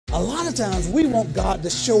A lot of times we want God to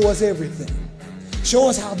show us everything. Show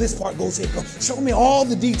us how this part goes here. Show me all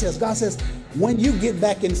the details. God says, when you get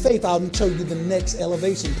back in faith, I'll show you the next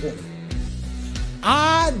elevation point.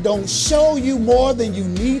 I don't show you more than you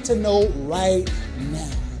need to know right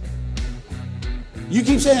now. You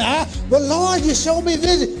keep saying, but Lord, you showed me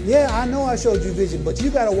vision. Yeah, I know I showed you vision, but you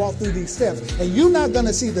got to walk through these steps. And you're not going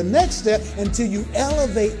to see the next step until you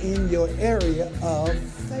elevate in your area of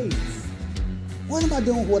faith. What am I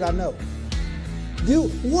doing with what I know?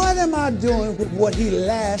 What am I doing with what he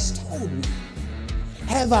last told me?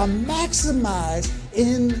 Have I maximized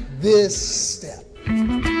in this step?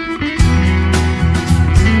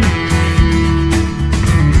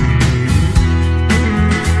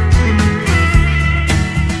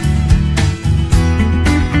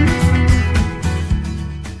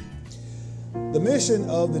 The mission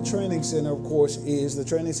of the Training Center, of course, is the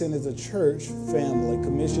Training Center is a church family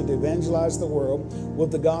commissioned to evangelize the world with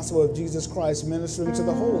the gospel of Jesus Christ, ministering to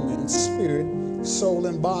the whole man, spirit, soul,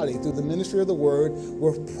 and body through the ministry of the word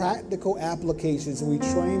with practical applications. We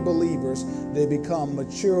train believers to become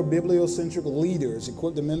mature bibliocentric leaders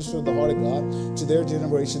equipped to minister the heart of God to their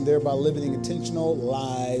generation, thereby living intentional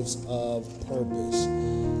lives of purpose.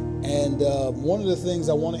 And one of the things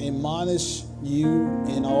I want to admonish you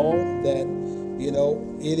in all that,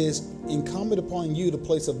 it is incumbent upon you to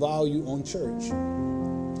place a value on church.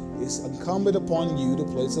 It's incumbent upon you to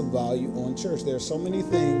place a value on church. There are so many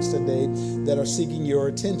things today that are seeking your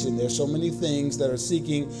attention. There's so many things that are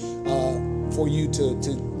seeking for you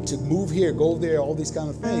to move here, go there, all these kind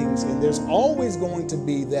of things. And there's always going to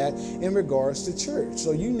be that in regards to church.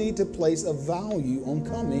 So you need to place a value on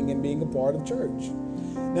coming and being a part of church.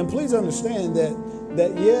 Now, please understand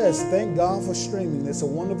that yes, thank God for streaming. It's a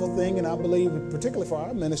wonderful thing, and I believe, particularly for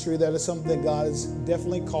our ministry, that is something that God is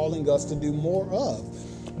definitely calling us to do more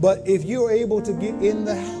of. But if you're able to get in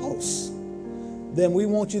the house, then we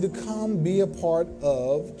want you to come be a part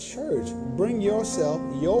of church. Bring yourself,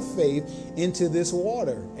 your faith into this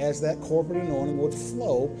water as that corporate anointing would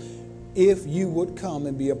flow if you would come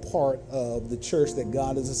and be a part of the church that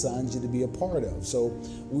God has assigned you to be a part of. So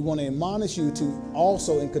we want to admonish you to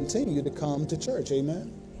also and continue to come to church.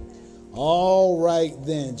 Amen. All right,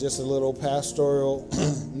 then, just a little pastoral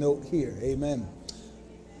note here. Amen.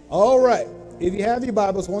 All right. If you have your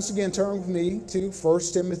Bibles, once again, turn with me to 1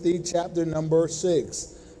 Timothy chapter number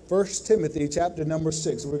 6. 1 Timothy chapter number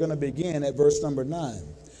 6. We're going to begin at verse number 9.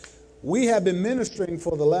 We have been ministering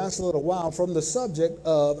for the last little while from the subject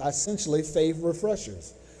of essentially faith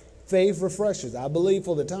refreshers. Faith refreshers. I believe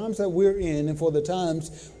for the times that we're in and for the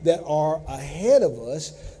times that are ahead of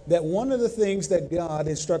us, that one of the things that God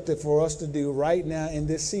instructed for us to do right now in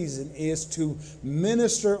this season is to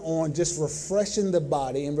minister on just refreshing the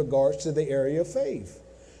body in regards to the area of faith.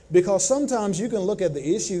 Because sometimes you can look at the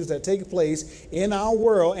issues that take place in our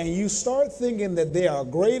world and you start thinking that they are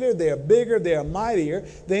greater, they're bigger, they're mightier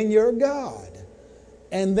than your God.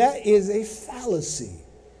 And that is a fallacy.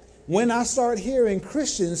 When I start hearing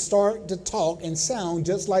Christians start to talk and sound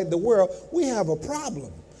just like the world, we have a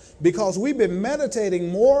problem. Because we've been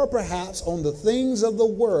meditating more perhaps on the things of the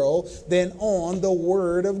world than on the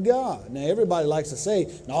Word of God. Now, everybody likes to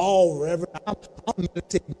say, no, Reverend, I'm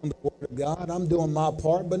meditating on the Word of God. I'm doing my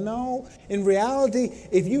part. But no, in reality,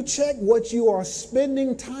 if you check what you are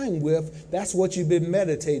spending time with, that's what you've been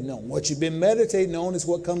meditating on. What you've been meditating on is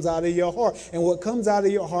what comes out of your heart. And what comes out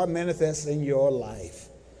of your heart manifests in your life.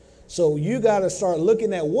 So you got to start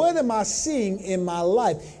looking at, what am I seeing in my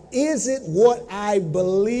life? Is it what I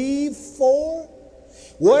believe for?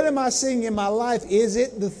 What am I seeing in my life? Is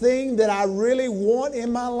it the thing that I really want in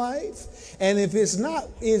my life? And if it's not,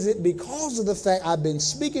 is it because of the fact I've been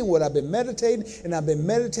speaking what I've been meditating, and I've been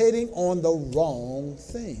meditating on the wrong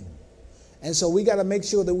thing? And so we got to make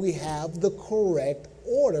sure that we have the correct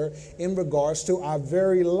order in regards to our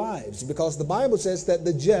very lives, because the Bible says that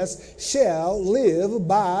the just shall live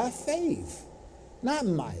by faith, not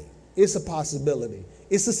might. It's a possibility.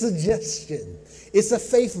 It's a suggestion. It's a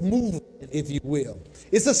faith movement, if you will.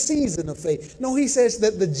 It's a season of faith. No, he says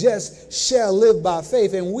that the just shall live by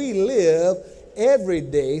faith, and we live every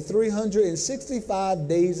day, 365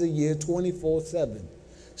 days a year, 24/7.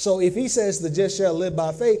 So if he says the just shall live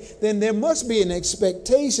by faith, then there must be an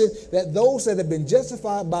expectation that those that have been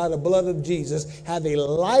justified by the blood of Jesus have a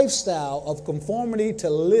lifestyle of conformity to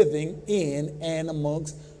living in and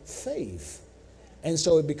amongst faith. And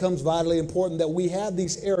so it becomes vitally important that we have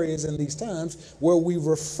these areas in these times where we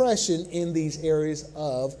refreshen in these areas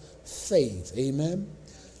of faith. Amen.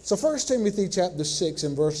 So 1 Timothy chapter 6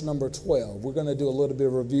 and verse number 12. We're going to do a little bit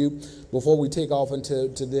of review before we take off into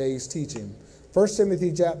today's teaching. 1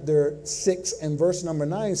 Timothy chapter 6 and verse number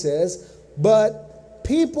 9 says, but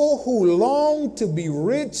people who long to be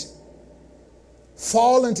rich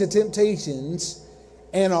fall into temptations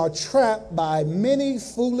and are trapped by many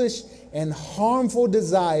foolish and harmful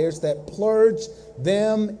desires that plunge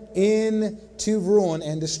them into ruin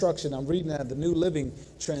and destruction. I'm reading out the New Living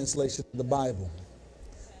Translation of the Bible.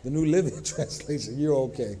 The New Living Translation, you're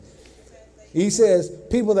okay. He says,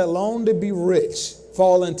 people that long to be rich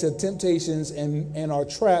fall into temptations and are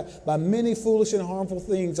trapped by many foolish and harmful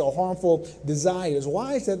things or harmful desires.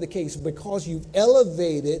 Why is that the case? Because you've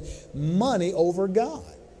elevated money over God.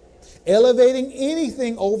 Elevating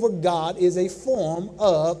anything over God is a form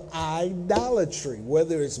of idolatry,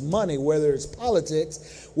 whether it's money, whether it's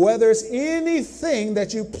politics, whether it's anything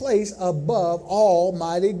that you place above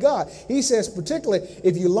Almighty God. He says particularly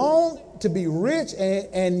if you long to be rich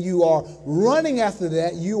and you are running after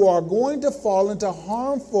that, you are going to fall into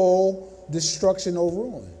harmful destruction or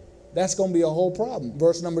ruin. That's going to be a whole problem.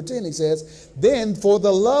 Verse number 10, he says, then for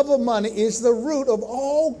the love of money is the root of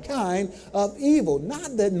all kind of evil.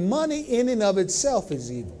 Not that money in and of itself is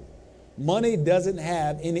evil. Money doesn't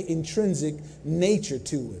have any intrinsic nature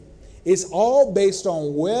to it. It's all based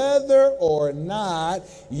on whether or not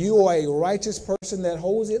you are a righteous person that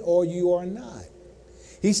holds it or you are not.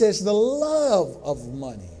 He says the love of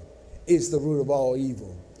money is the root of all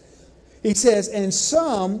evil. He says, and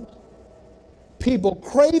some people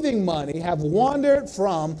craving money have wandered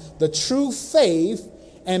from the true faith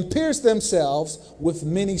and pierced themselves with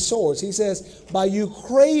many swords. He says, by you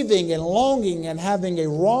craving and longing and having a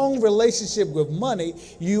wrong relationship with money,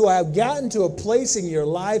 you have gotten to a place in your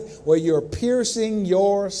life where you're piercing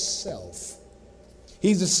yourself.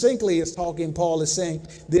 He distinctly is talking, Paul is saying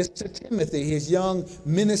this to Timothy, his young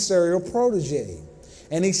ministerial protege.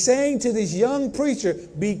 And he's saying to this young preacher,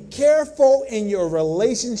 be careful in your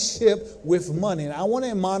relationship with money. And I want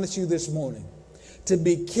to admonish you this morning to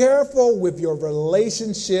be careful with your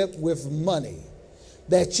relationship with money,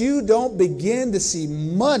 that you don't begin to see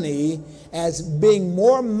money as being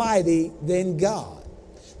more mighty than God,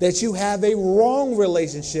 that you have a wrong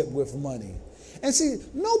relationship with money. And see,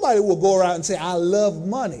 nobody will go around and say, I love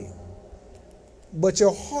money, but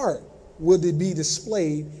your heart will be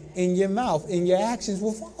displayed in your mouth, and your actions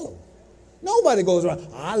will follow. Nobody goes around,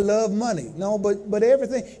 I love money. No, but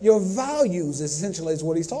everything, your values essentially is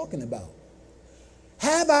what he's talking about.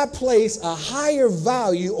 Have I placed a higher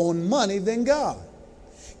value on money than God?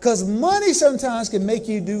 Because money sometimes can make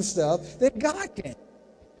you do stuff that God can't.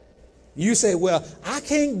 You say, well, I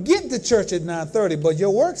can't get to church at 9:30, but your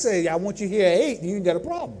work says I want you here at 8, and you got a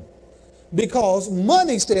problem. Because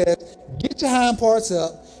money says, get your hind parts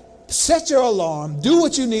up, set your alarm, do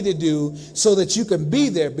what you need to do so that you can be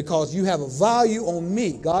there because you have a value on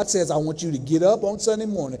me. God says, I want you to get up on Sunday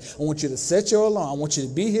morning. I want you to set your alarm. I want you to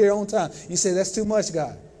be here on time. You say, that's too much,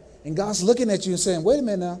 God. And God's looking at you and saying, wait a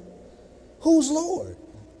minute now. Who's Lord?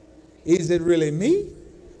 Is it really me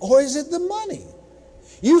or is it the money?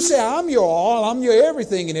 You say, I'm your all, I'm your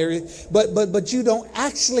everything and everything, but you don't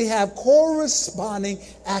actually have corresponding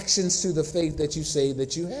actions to the faith that you say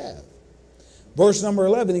that you have. Verse number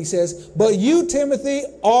 11, he says, but you, Timothy,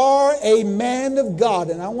 are a man of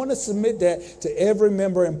God. And I want to submit that to every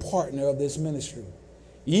member and partner of this ministry.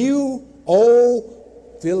 You,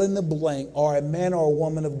 fill in the blank, are a man or a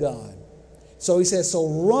woman of God. So he says, so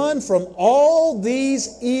run from all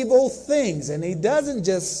these evil things. And he doesn't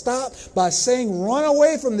just stop by saying, run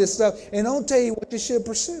away from this stuff and don't tell you what you should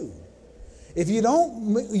pursue. If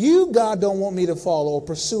God don't want me to follow or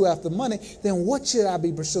pursue after money, then what should I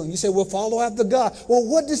be pursuing? You say, well, follow after God. Well,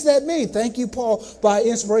 what does that mean? Thank you, Paul, by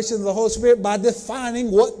inspiration of the Holy Spirit, by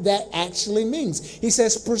defining what that actually means. He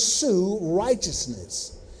says, pursue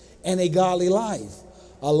righteousness and a godly life,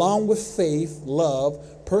 along with faith, love,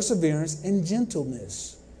 perseverance, and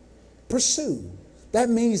gentleness. Pursue. That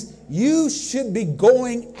means you should be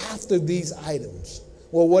going after these items.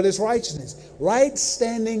 Well, what is righteousness? Right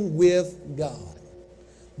standing with God.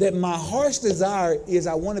 That my heart's desire is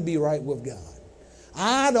I want to be right with God.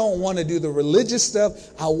 I don't want to do the religious stuff.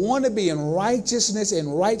 I want to be in righteousness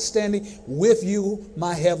and right standing with you,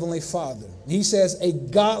 my heavenly Father. He says a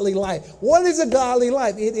godly life. What is a godly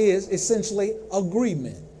life? It is essentially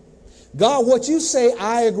agreement. God, what you say,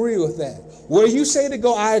 I agree with that. Where you say to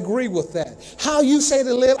go, I agree with that. How you say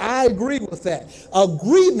to live, I agree with that.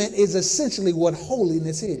 Agreement is essentially what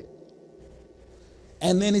holiness is.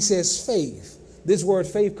 And then he says faith. This word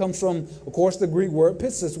faith comes from, of course, the Greek word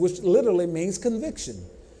pistis, which literally means conviction.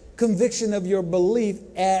 Conviction of your belief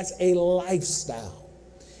as a lifestyle.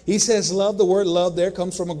 He says love. The word love there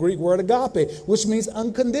comes from a Greek word agape, which means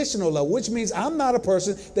unconditional love, which means I'm not a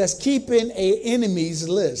person that's keeping an enemies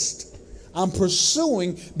list. I'm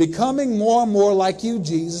pursuing becoming more and more like you,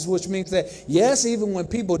 Jesus, which means that, yes, even when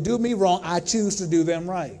people do me wrong, I choose to do them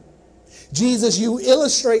right. Jesus, you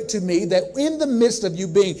illustrate to me that in the midst of you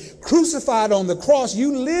being crucified on the cross,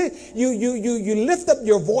 you lift up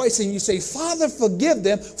your voice and you say, Father, forgive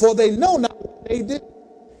them, for they know not what they do.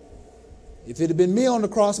 If it had been me on the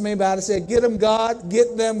cross, maybe I'd have said, get them, God,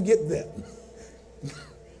 get them, get them.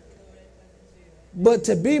 But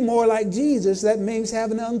to be more like Jesus, that means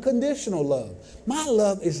having unconditional love. My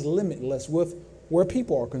love is limitless with where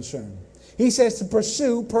people are concerned. He says to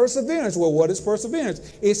pursue perseverance. Well, what is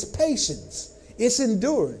perseverance? It's patience. It's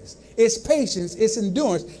endurance. It's patience. It's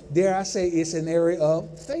endurance. Dare I say it's an area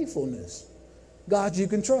of faithfulness. God, you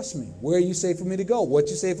can trust me. Where you say for me to go, what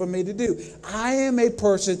you say for me to do. I am a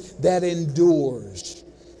person that endures.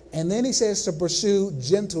 And then he says to pursue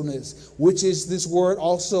gentleness, which is this word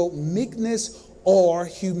also meekness or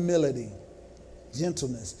humility.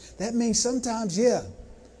 Gentleness. That means sometimes,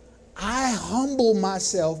 I humble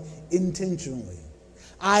myself intentionally.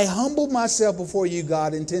 I humble myself before you,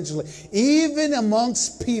 God, intentionally. Even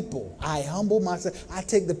amongst people, I humble myself. I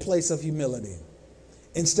take the place of humility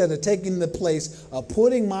instead of taking the place of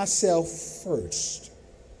putting myself first.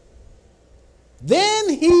 Then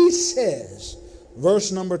he says,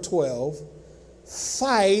 verse number 12,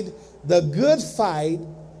 fight the good fight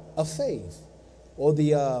of faith. Or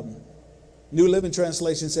the New Living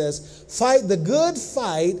Translation says, fight the good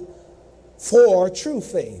fight for true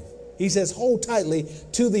faith. He says, hold tightly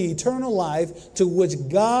to the eternal life to which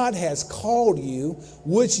God has called you,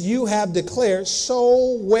 which you have declared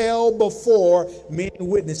so well before many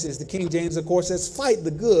witnesses. The King James, of course, says, fight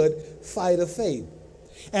the good fight of faith.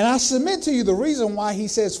 And I submit to you the reason why he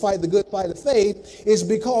says fight the good fight of faith is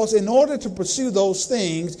because in order to pursue those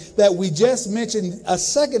things that we just mentioned a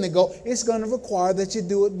second ago, it's going to require that you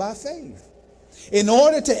do it by faith. In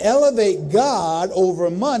order to elevate God over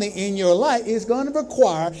money in your life, it's going to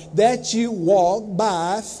require that you walk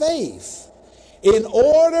by faith. In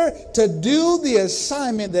order to do the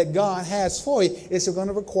assignment that God has for you, it's going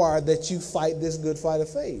to require that you fight this good fight of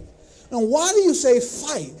faith. Now, why do you say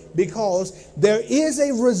fight? Because there is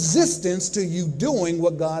a resistance to you doing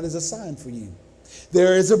what God has assigned for you.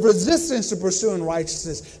 There is a resistance to pursuing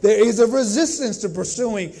righteousness. There is a resistance to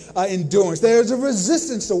pursuing endurance. There is a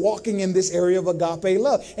resistance to walking in this area of agape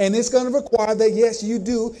love. And it's going to require that, yes, you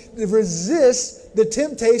do resist the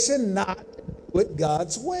temptation not to do it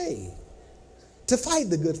God's way. To fight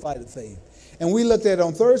the good fight of faith. And we looked at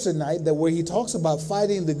on Thursday night that where he talks about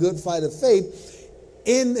fighting the good fight of faith,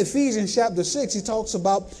 in Ephesians chapter 6, he talks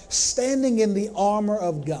about standing in the armor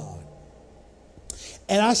of God.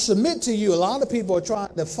 And I submit to you, a lot of people are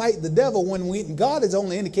trying to fight the devil when God has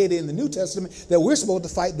only indicated in the New Testament that we're supposed to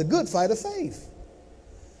fight the good fight of faith.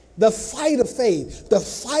 The fight of faith, the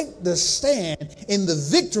fight to stand in the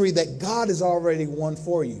victory that God has already won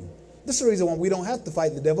for you. This is the reason why we don't have to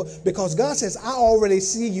fight the devil, because God says, I already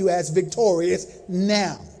see you as victorious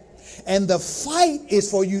now. And the fight is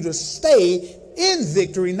for you to stay in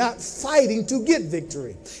victory, not fighting to get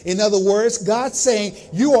victory. In other words, God's saying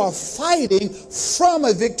you are fighting from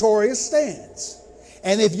a victorious stance.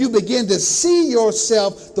 And if you begin to see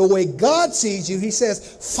yourself the way God sees you, he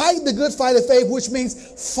says, fight the good fight of faith, which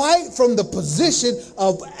means fight from the position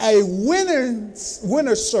of a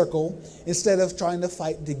winner's circle instead of trying to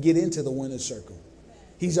fight to get into the winner's circle.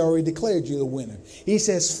 He's already declared you the winner. He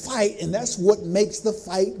says fight, and that's what makes the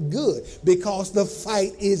fight good, because the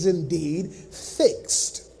fight is indeed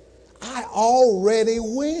fixed. I already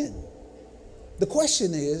win. The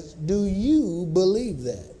question is, do you believe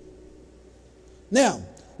that? Now,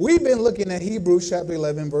 we've been looking at Hebrews chapter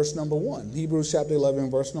 11, verse number 1. Hebrews chapter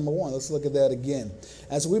 11, verse number 1. Let's look at that again.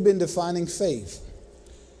 As we've been defining faith.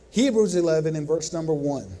 Hebrews 11 and verse number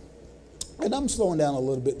 1. And I'm slowing down a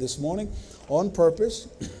little bit this morning on purpose.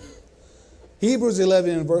 Hebrews 11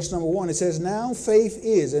 and verse number 1, it says, now faith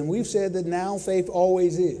is, and we've said that now faith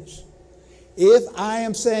always is. If I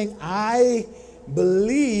am saying I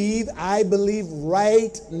believe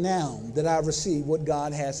right now that I receive what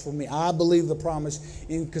God has for me. I believe the promise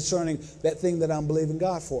in concerning that thing that I'm believing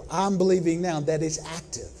God for. I'm believing now that it's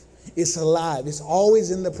active. It's alive. It's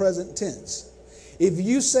always in the present tense. If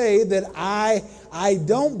you say that I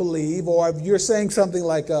don't believe, or if you're saying something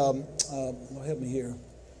like, help me here.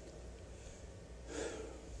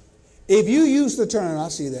 If you use the term, I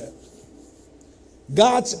see that,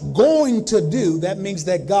 God's going to do, that means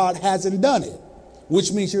that God hasn't done it,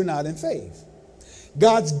 which means you're not in faith.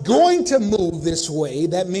 God's going to move this way.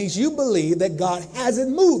 That means you believe that God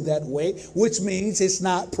hasn't moved that way, which means it's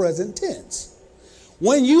not present tense.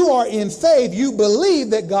 When you are in faith, you believe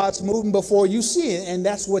that God's moving before you see it, and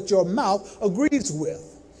that's what your mouth agrees with.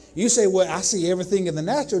 You say, well, I see everything in the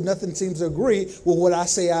natural. Nothing seems to agree with what I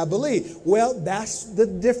say I believe. Well, that's the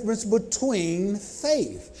difference between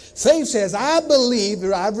faith. Faith says, I believe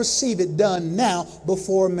that I receive it done now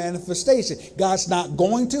before manifestation. God's not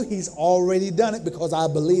going to. He's already done it because I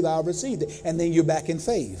believe I received it. And then you're back in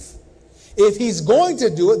faith. If he's going to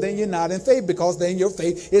do it, then you're not in faith, because then your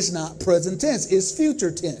faith is not present tense, it's future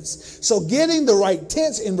tense. So getting the right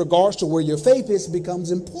tense in regards to where your faith is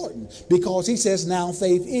becomes important, because he says now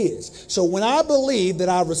faith is. So when I believe that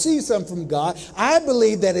I receive something from God, I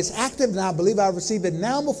believe that it's active, and I believe I receive it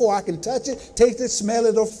now before I can touch it, taste it, smell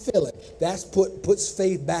it, or feel it. That's puts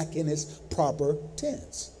faith back in its proper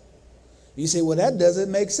tense. You say, well, that doesn't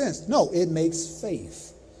make sense. No, it makes faith.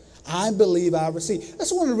 I believe I receive.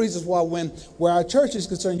 That's one of the reasons why where our church is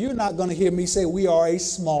concerned, you're not going to hear me say we are a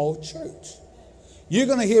small church. You're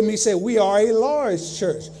going to hear me say we are a large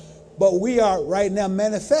church. But we are right now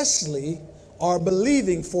manifestly are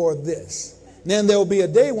believing for this. Then there will be a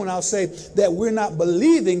day when I'll say that we're not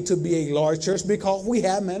believing to be a large church because we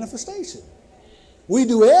have manifestation. We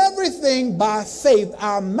do everything by faith.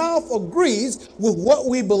 Our mouth agrees with what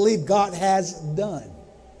we believe God has done.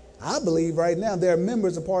 I believe right now there are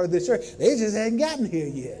members a part of this church. They just haven't gotten here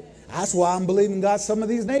yet. That's why I'm believing God, some of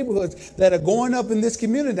these neighborhoods that are going up in this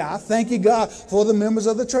community. I thank you, God, for the members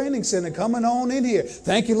of the training center coming on in here.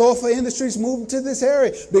 Thank you, Lord, for industries moving to this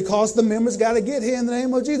area, because the members got to get here in the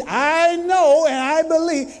name of Jesus. I know and I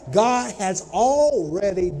believe God has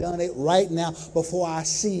already done it right now before I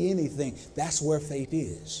see anything. That's where faith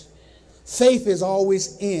is. Faith is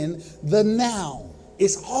always in the now.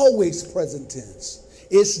 It's always present tense.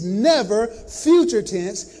 It's never future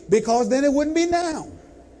tense, because then it wouldn't be now.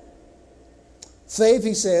 Faith,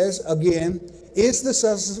 he says, again, is the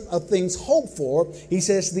substance of things hoped for. He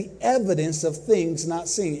says the evidence of things not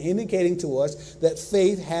seen, indicating to us that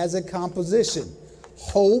faith has a composition.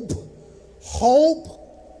 Hope,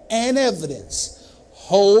 and evidence.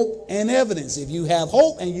 Hope and evidence. If you have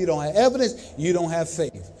hope and you don't have evidence, you don't have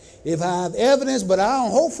faith. If I have evidence but I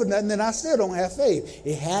don't hope for nothing, then I still don't have faith.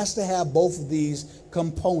 It has to have both of these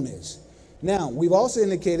components. Now, we've also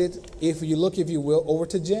indicated, if you look, if you will, over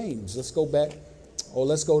to James. Let's go back, or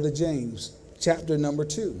let's go to James, chapter number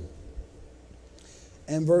 2,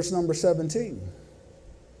 and verse number 17.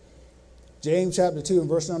 James chapter 2 and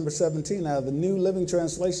verse number 17 out of the New Living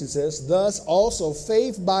Translation says, thus also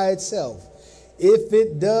faith by itself, if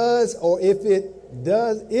it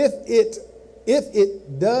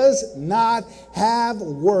does not have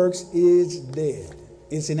works, is dead.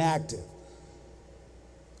 It's inactive.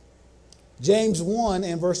 James 1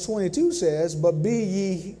 and verse 22 says, but be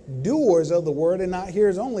ye doers of the word and not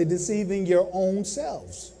hearers only, deceiving your own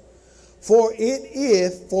selves. For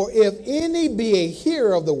if any be a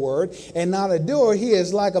hearer of the word and not a doer, he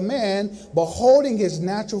is like a man beholding his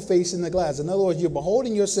natural face in the glass. In other words, you're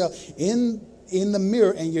beholding yourself in the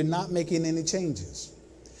mirror and you're not making any changes.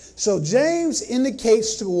 So James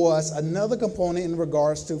indicates to us another component in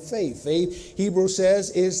regards to faith. Faith, Hebrews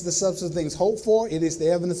says, is the substance of things hoped for. It is the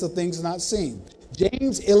evidence of things not seen.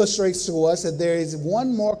 James illustrates to us that there is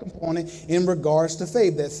one more component in regards to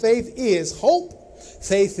faith. That faith is hope,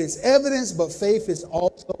 faith is evidence, but faith is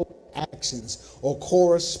also actions or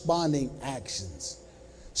corresponding actions.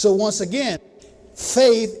 So once again,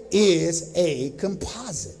 faith is a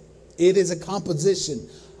composite. It is a composition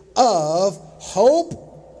of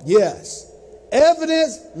hope, yes,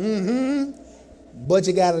 evidence, but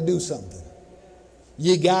you got to do something.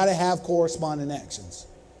 You got to have corresponding actions.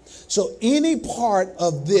 So any part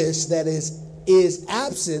of this that is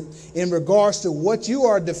absent in regards to what you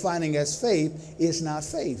are defining as faith is not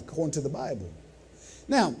faith, according to the Bible.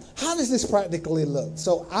 Now, how does this practically look?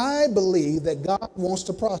 So I believe that God wants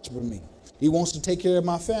to prosper me. He wants to take care of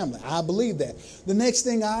my family. I believe that. The next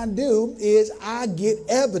thing I do is I get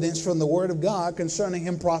evidence from the Word of God concerning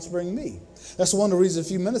Him prospering me. That's one of the reasons a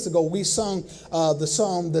few minutes ago we sung the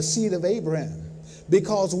song, The Seed of Abraham.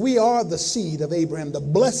 Because we are the seed of Abraham. The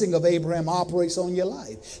blessing of Abraham operates on your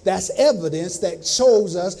life. That's evidence that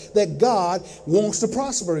shows us that God wants to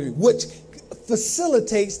prosper you, which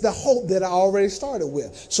facilitates the hope that I already started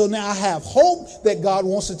with. So now I have hope that God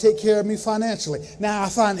wants to take care of me financially. Now I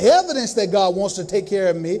find evidence that God wants to take care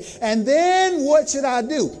of me. And then what should I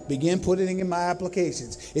do? Begin putting it in my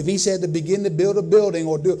applications. If He said to begin to build a building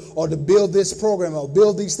or to build this program or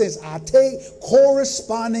build these things, I take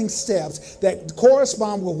corresponding steps that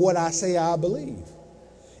correspond with what I say I believe.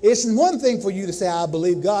 It's one thing for you to say, I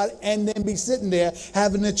believe God, and then be sitting there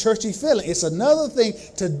having a churchy feeling. It's another thing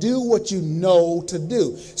to do what you know to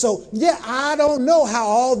do. So, yeah, I don't know how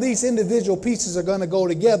all these individual pieces are going to go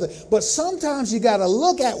together, but sometimes you got to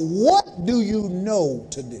look at what do you know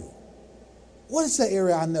to do? What is the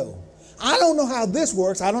area I know? I don't know how this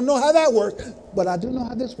works. I don't know how that works, but I do know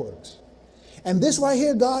how this works. And this right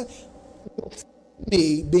here, God,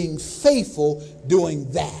 me being faithful doing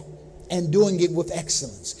that. And doing it with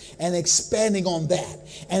excellence and expanding on that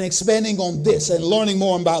and expanding on this and learning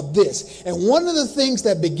more about this. And one of the things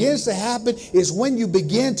that begins to happen is when you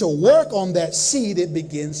begin to work on that seed, it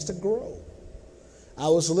begins to grow. I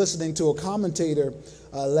was listening to a commentator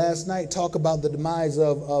last night talk about the demise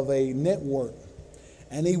of a network.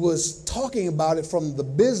 And he was talking about it from the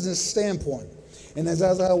business standpoint. And as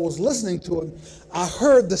I was listening to it, I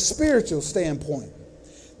heard the spiritual standpoint.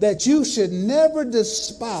 That you should never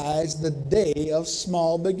despise the day of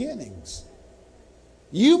small beginnings.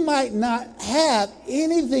 You might not have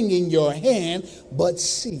anything in your hand but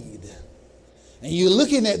seed. And you're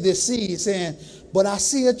looking at this seed saying, but I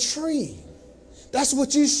see a tree. That's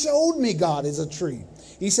what you showed me, God, is a tree.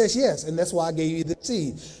 He says, yes, and that's why I gave you the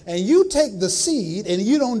seed. And you take the seed and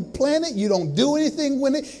you don't plant it, you don't do anything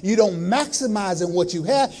with it, you don't maximize in what you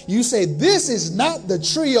have. You say, this is not the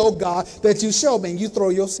tree, oh God, that you showed me, and you throw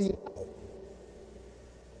your seed out.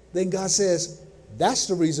 Then God says, that's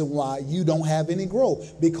the reason why you don't have any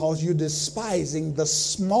growth, because you're despising the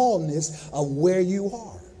smallness of where you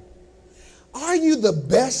are. Are you the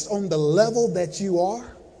best on the level that you are?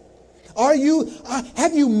 Have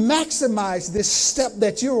you maximized this step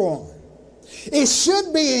that you're on? It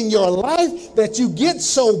should be in your life that you get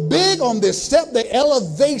so big on this step that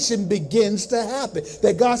elevation begins to happen.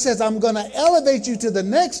 That God says, I'm going to elevate you to the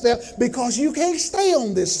next step because you can't stay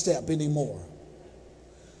on this step anymore.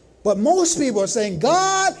 But most people are saying,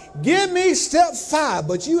 God, give me step 5,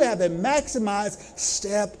 but you haven't maximized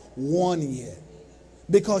step 1 yet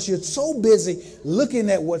because you're so busy looking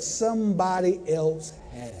at what somebody else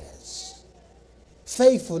has.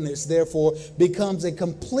 Faithfulness, therefore, becomes a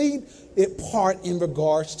complete part in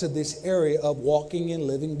regards to this area of walking and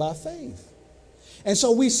living by faith. And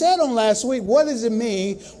so we said on last week, what does it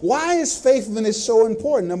mean? Why is faithfulness so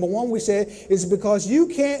important? Number one, we said, is because you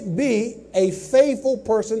can't be a faithful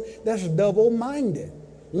person that's double-minded.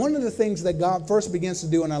 One of the things that God first begins to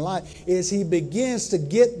do in our life is he begins to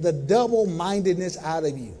get the double-mindedness out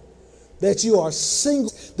of you. That you are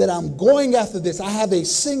single, that I'm going after this. I have a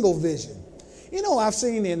single vision. You know, I've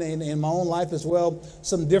seen in my own life as well,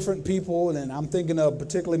 some different people, and I'm thinking of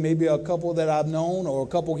particularly maybe a couple that I've known or a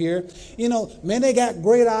couple here. You know, man, they got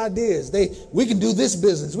great ideas. We can do this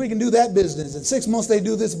business. We can do that business. In 6 months, they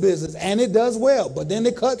do this business, and it does well. But then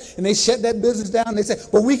they cut and they shut that business down. They say,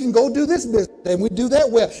 but we can go do this business, and we do that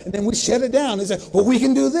well. And then we shut it down. They say, well, we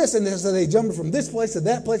can do this. And so they jump from this place to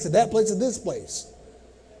that place to that place to this place.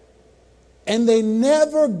 And they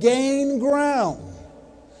never gain ground.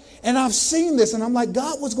 And I've seen this, and I'm like,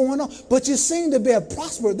 God, what's going on? But you seem to be a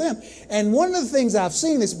prosper them. And one of the things I've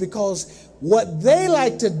seen is because what they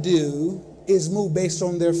like to do is move based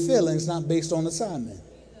on their feelings, not based on assignment.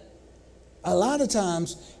 A lot of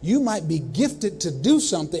times, you might be gifted to do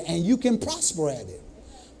something, and you can prosper at it.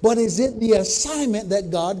 But is it the assignment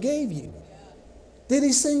that God gave you? Did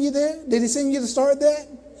he send you there? Did he send you to start that?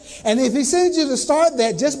 And if he sends you to start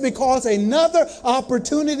that just because another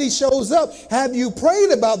opportunity shows up, have you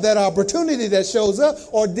prayed about that opportunity that shows up?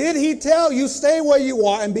 Or did he tell you stay where you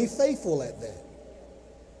are and be faithful at that?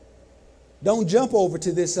 Don't jump over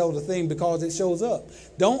to this other thing because it shows up.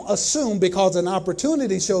 Don't assume because an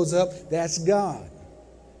opportunity shows up, that's God.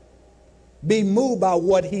 Be moved by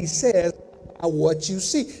what he says, by what you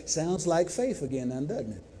see. Sounds like faith again,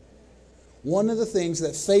 doesn't it? One of the things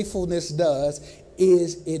that faithfulness does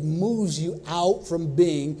is it moves you out from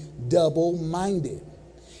being double-minded.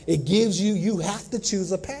 It gives you have to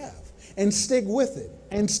choose a path and stick with it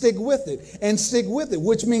and stick with it and stick with it,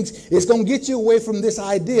 which means it's going to get you away from this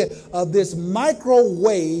idea of this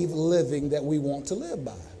microwave living that we want to live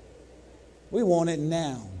by. We want it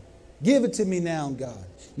now. Give it to me now, God.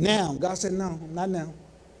 Now. God said, no, not now.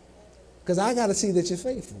 Because I got to see that you're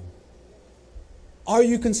faithful. Are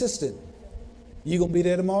you consistent? You going to be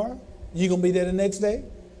there tomorrow? You going to be there the next day?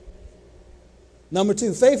 Number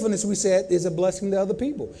 2, faithfulness, we said, is a blessing to other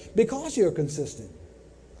people because you're consistent.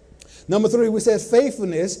 Number 3, we said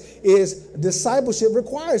faithfulness is discipleship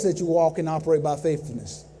requires that you walk and operate by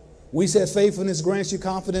faithfulness. We said faithfulness grants you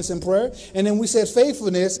confidence in prayer. And then we said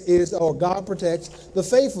faithfulness is, or God protects the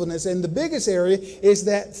faithfulness. And the biggest area is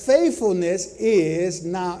that faithfulness is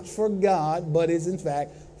not for God, but is in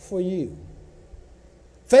fact for you.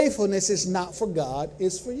 Faithfulness is not for God,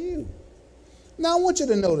 it's for you. Now, I want you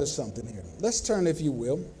to notice something here. Let's turn, if you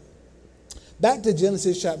will, back to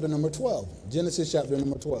Genesis chapter number 12. Genesis chapter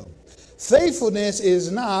number 12. Faithfulness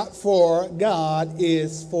is not for God,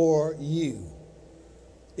 it's for you.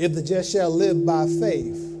 If the just shall live by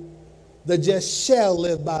faith, the just shall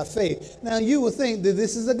live by faith. Now, you would think that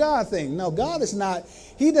this is a God thing. No, God is not.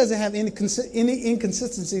 He doesn't have any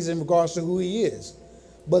inconsistencies in regards to who he is.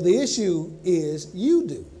 But the issue is you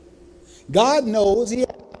do. God knows, he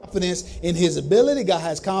has confidence in his ability. God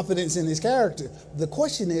has confidence in his character. The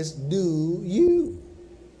question is, do you?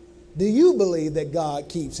 Do you believe that God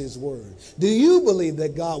keeps his word? Do you believe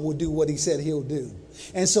that God will do what he said he'll do?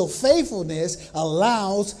 And so faithfulness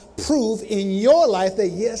allows proof in your life that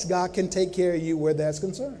yes, God can take care of you where that's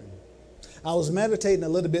concerned. I was meditating a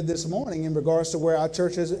little bit this morning in regards to where our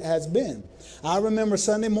church has been. I remember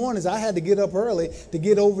Sunday mornings, I had to get up early to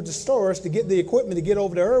get over to stores, to get the equipment, to get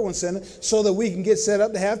over to Irwin Center so that we can get set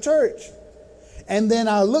up to have church. And then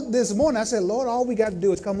I looked this morning, I said, Lord, all we got to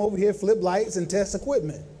do is come over here, flip lights, and test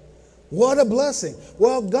equipment. What a blessing.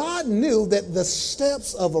 Well, God knew that the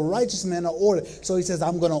steps of a righteous man are ordered. So he says,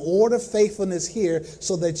 I'm going to order faithfulness here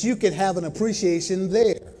so that you can have an appreciation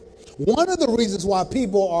there. One of the reasons why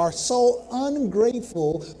people are so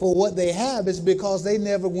ungrateful for what they have is because they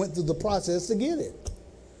never went through the process to get it.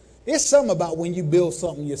 It's something about when you build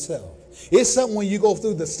something yourself. It's something when you go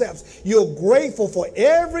through the steps. You're grateful for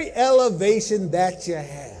every elevation that you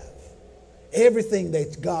have. Everything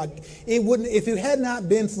that God, if it had not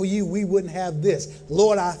been for you, we wouldn't have this.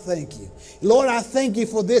 Lord, I thank you. Lord, I thank you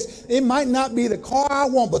for this. It might not be the car I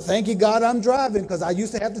want, but thank you, God, I'm driving because I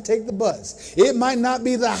used to have to take the bus. It might not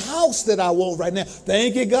be the house that I want right now.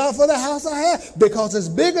 Thank you, God, for the house I have because it's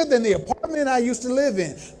bigger than the apartment I used to live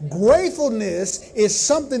in. Gratefulness is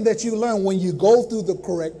something that you learn when you go through the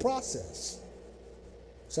correct process.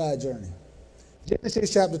 Side journey.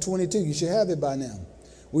 Genesis chapter 22. You should have it by now.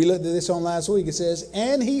 We looked at this on last week. It says,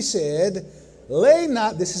 and he said, lay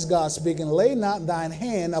not, this is God speaking, lay not thine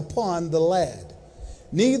hand upon the lad,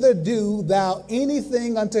 neither do thou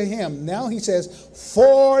anything unto him. Now he says,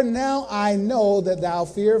 for now I know that thou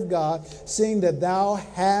fear of God, seeing that thou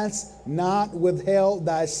hast not withheld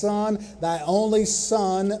thy son, thy only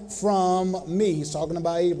son from me. He's talking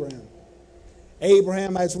about Abraham.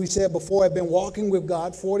 Abraham, as we said before, had been walking with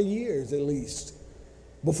God 40 years at least,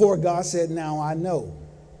 before God said, now I know.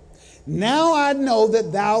 Now I know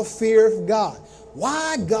that thou fearest God.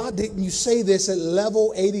 Why, God, didn't you say this at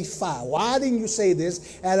level 85? Why didn't you say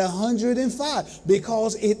this at 105?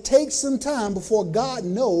 Because it takes some time before God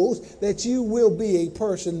knows that you will be a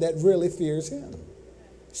person that really fears him.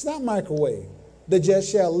 It's not microwave. The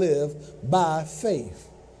just shall live by faith.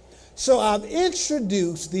 So I've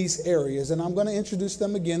introduced these areas, and I'm going to introduce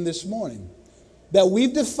them again this morning, that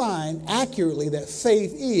we've defined accurately that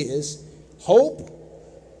faith is hope.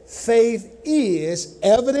 Faith is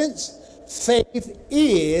evidence. Faith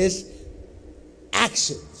is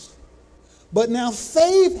actions. But now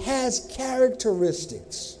faith has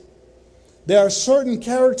characteristics. There are certain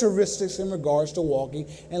characteristics in regards to walking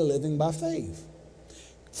and living by faith.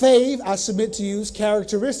 Faith, I submit to you,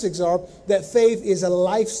 characteristics are that faith is a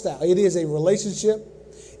lifestyle. It is a relationship.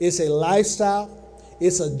 It's a lifestyle.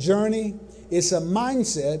 It's a journey. It's a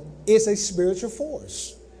mindset. It's a spiritual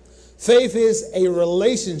force. Faith is a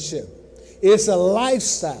relationship. It's a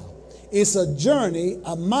lifestyle. It's a journey,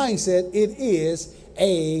 a mindset. It is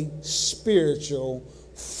a spiritual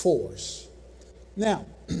force. Now,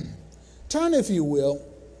 turn, if you will,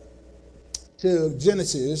 to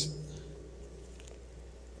Genesis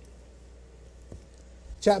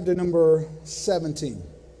chapter number 17.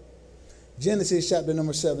 Genesis chapter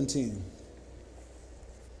number 17.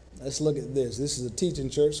 Let's look at this. This is a teaching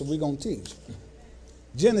church, so we're going to teach.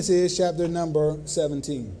 Genesis chapter number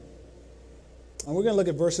 17. And we're going to look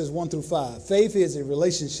at verses 1 through 5. Faith is a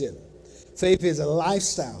relationship. Faith is a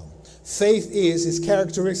lifestyle. Faith is its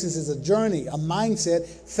characteristics, is a journey, a mindset.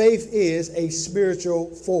 Faith is a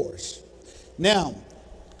spiritual force. Now,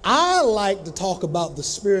 I like to talk about the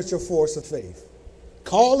spiritual force of faith,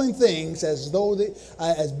 calling things as though they,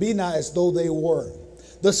 be not as though they were.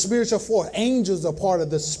 The spiritual force. Angels are part of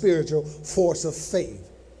the spiritual force of faith.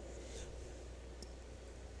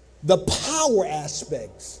 The power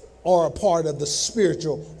aspects are a part of the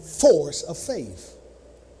spiritual force of faith.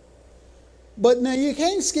 But now you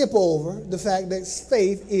can't skip over the fact that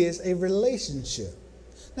faith is a relationship.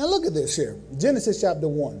 Now look at this here. Genesis chapter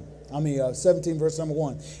 17 verse number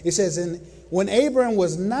 1. It says, and when Abraham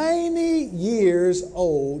was 90 years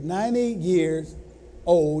old, 90 years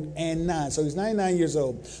old and 9. So he's 99 years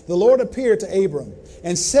old. The Lord appeared to Abram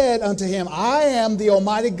and said unto him, I am the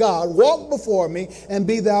Almighty God. Walk before me and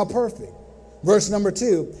be thou perfect. Verse number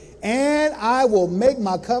 2. And I will make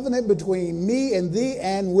my covenant between me and thee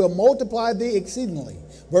and will multiply thee exceedingly.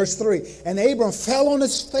 Verse 3. And Abram fell on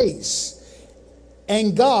his face,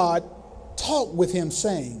 and God talked with him,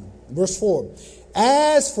 saying, verse 4,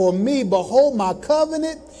 as for me, behold, my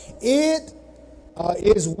covenant, it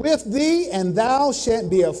is with thee, and thou shalt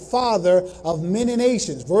be a father of many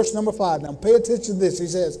nations. Verse number 5. Now pay attention to this. He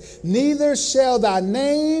says, neither shall thy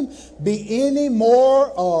name be any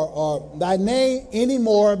more, or thy name any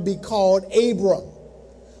more be called Abram,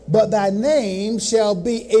 but thy name shall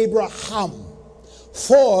be Abraham.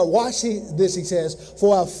 For, watch this, he says,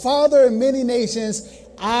 for a father of many nations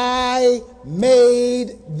I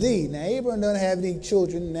made thee. Now, Abraham doesn't have any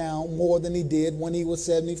children now more than he did when he was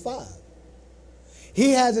 75.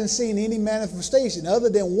 He hasn't seen any manifestation other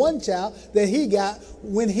than one child that he got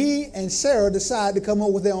when he and Sarah decided to come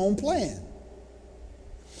up with their own plan.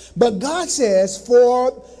 But God says,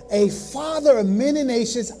 for a father of many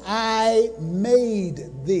nations I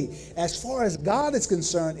made thee. As far as God is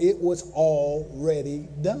concerned, it was already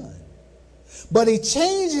done. But he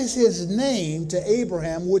changes his name to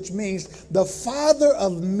Abraham, which means the father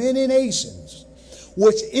of many nations,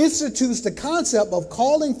 which institutes the concept of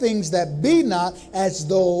calling things that be not as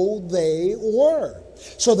though they were.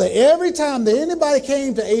 So that every time that anybody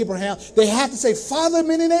came to Abraham, they had to say, Father of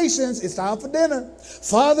many nations, it's time for dinner.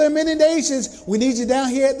 Father of many nations, we need you down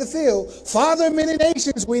here at the field. Father of many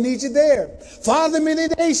nations, we need you there. Father of many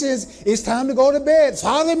nations, it's time to go to bed.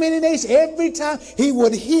 Father of many nations, every time he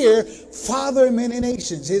would hear Father of many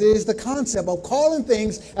nations. It is the concept of calling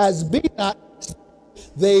things as be not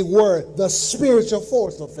they were, the spiritual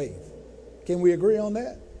force of faith. Can we agree on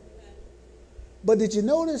that? But did you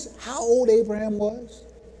notice how old Abraham was?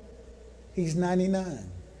 He's 99.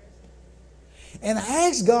 And I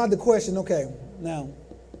asked God the question, okay, now,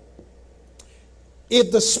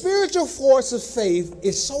 if the spiritual force of faith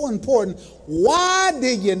is so important, why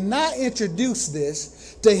did you not introduce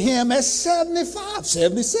this to him at 75,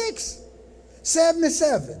 76,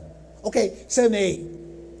 77, okay, 78,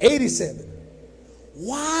 87?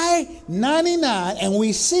 Why 99? And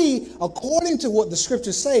we see, according to what the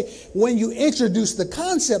scriptures say, when you introduce the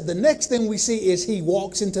concept, the next thing we see is he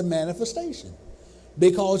walks into manifestation.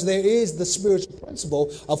 Because there is the spiritual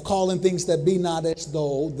principle of calling things that be not as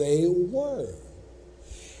though they were.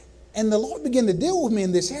 And the Lord began to deal with me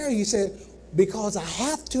in this area. He said, because I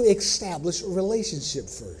have to establish a relationship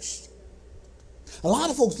first. A lot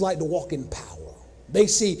of folks like to walk in power. They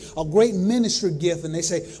see a great ministry gift and they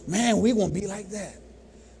say, man, we want to be like that.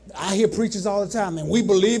 I hear preachers all the time, and we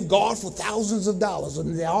believe God for thousands of dollars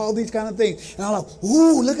and all these kind of things. And I'm like,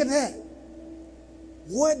 ooh, look at that.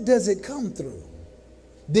 What does it come through?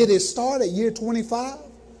 Did it start at year 25?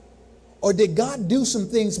 Or did God do some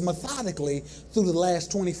things methodically through the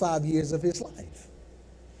last 25 years of his life?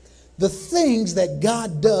 The things that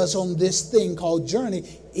God does on this thing called journey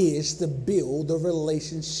is to build a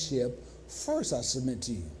relationship first, I submit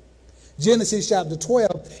to you. Genesis chapter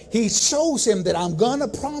 12, he shows him that I'm going to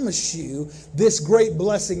promise you this great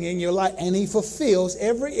blessing in your life. And he fulfills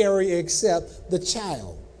every area except the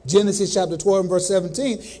child. Genesis chapter 12 and verse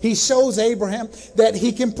 17, he shows Abraham that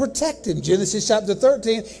he can protect him. Genesis chapter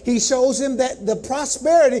 13, he shows him that the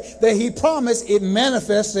prosperity that he promised, it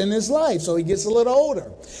manifests in his life. So he gets a little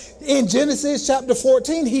older. In Genesis chapter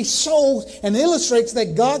 14, he shows and illustrates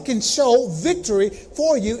that God can show victory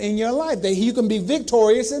for you in your life, that you can be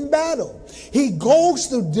victorious in battle. He goes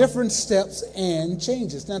through different steps and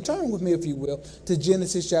changes. Now turn with me, if you will, to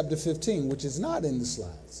Genesis chapter 15, which is not in the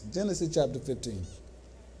slides. Genesis chapter 15.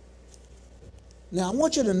 Now, I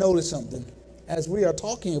want you to notice something as we are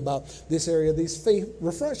talking about this area, these faith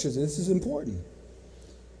refreshers. This is important.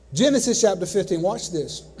 Genesis chapter 15, watch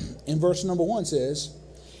this. In verse number 1 says,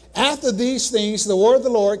 after these things, the word of the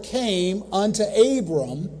Lord came unto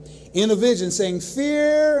Abram in a vision, saying,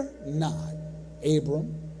 fear not,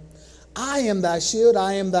 Abram. I am thy shield.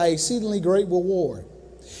 I am thy exceedingly great reward.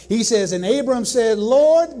 He says, and Abram said,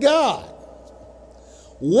 Lord God,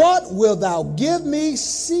 what wilt thou give me,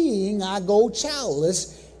 seeing I go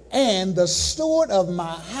childless, and the steward of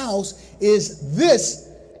my house is this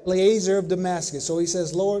Eliezer of Damascus? So he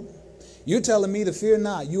says, Lord, you're telling me to fear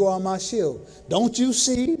not. You are my shield. Don't you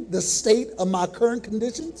see the state of my current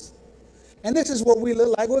conditions? And this is what we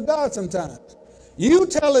look like with God sometimes. You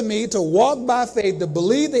telling me to walk by faith, to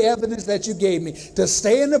believe the evidence that you gave me, to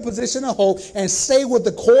stay in the position of hope and stay with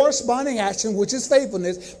the corresponding action, which is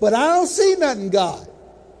faithfulness. But I don't see nothing, God.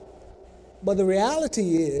 But the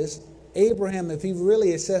reality is Abraham, if he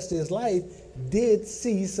really assessed his life, did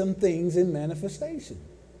see some things in manifestation.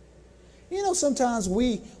 You know, sometimes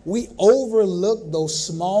we overlook those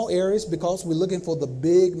small areas because we're looking for the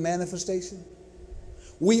big manifestation.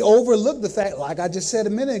 We overlook the fact, like I just said a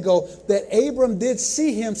minute ago, that Abram did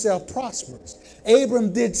see himself prosperous.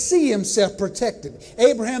 Abram did see himself protected.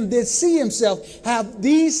 Abraham did see himself have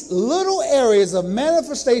these little areas of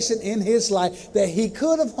manifestation in his life that he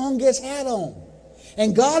could have hung his hat on.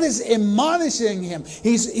 And God is admonishing him.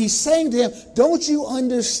 He's saying to him, don't you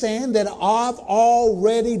understand that I've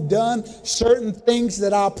already done certain things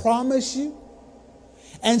that I promised you?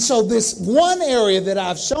 And so this one area that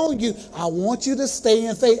I've shown you, I want you to stay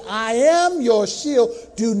in faith. I am your shield.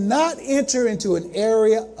 Do not enter into an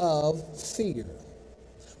area of fear.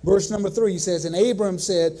 Verse number 3 says, and Abram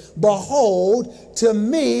said, behold, to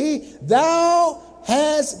me thou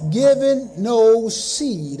hast given no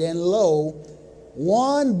seed, and lo,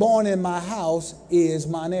 one born in my house is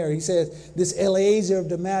mine heir. He says, this Eliezer of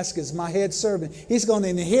Damascus, my head servant, he's going to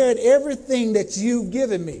inherit everything that you've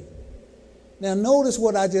given me. Now notice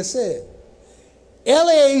what I just said.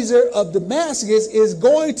 Eliezer of Damascus is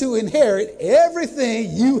going to inherit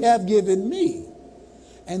everything you have given me.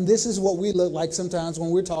 And this is what we look like sometimes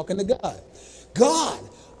when we're talking to God. God,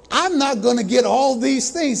 I'm not going to get all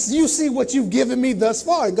these things. You see what you've given me thus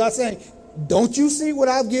far. And God's saying, don't you see what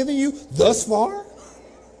I've given you thus far?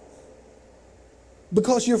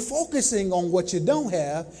 Because you're focusing on what you don't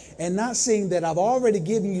have and not seeing that I've already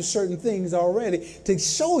given you certain things already to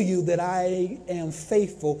show you that I am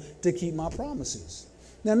faithful to keep my promises.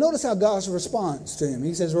 Now notice how God responds to him.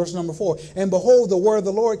 He says, verse number 4, and behold, the word of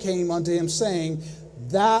the Lord came unto him, saying,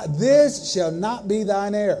 this shall not be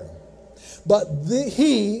thine heir, but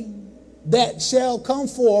he that shall come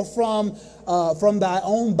forth from thy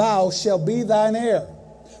own bowels shall be thine heir.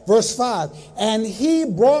 Verse 5, and he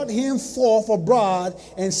brought him forth abroad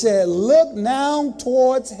and said, look now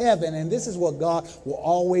towards heaven. And this is what God will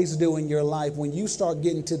always do in your life when you start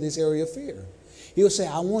getting to this area of fear. He'll say,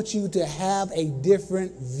 I want you to have a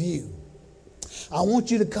different view. I want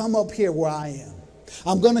you to come up here where I am.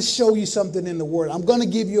 I'm going to show you something in the word. I'm going to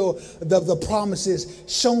give you the promises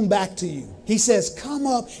shown back to you. He says, come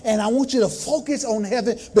up, and I want you to focus on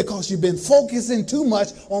heaven because you've been focusing too much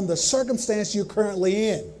on the circumstance you're currently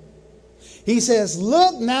in. He says,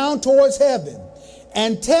 look now towards heaven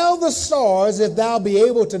and tell the stars if thou be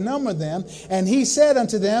able to number them. And he said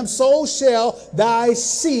unto them, so shall thy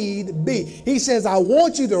seed be. He says, I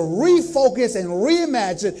want you to refocus and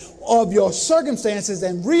reimagine of your circumstances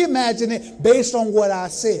and reimagine it based on what I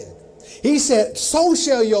said. He said, so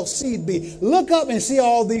shall your seed be. Look up and see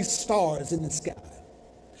all these stars in the sky.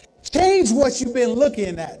 Change what you've been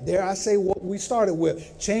looking at. Dare I say what we started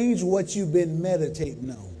with. Change what you've been meditating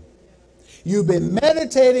on. You've been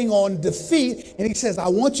meditating on defeat, and he says, I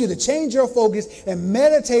want you to change your focus and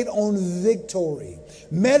meditate on victory.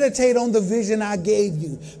 Meditate on the vision I gave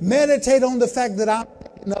you. Meditate on the fact that I'm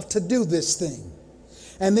enough to do this thing.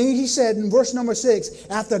 And then he said in verse number 6,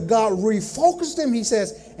 after God refocused him, he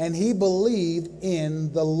says, and he believed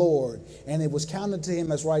in the Lord, and it was counted to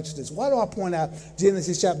him as righteousness. Why do I point out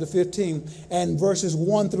Genesis chapter 15 and verses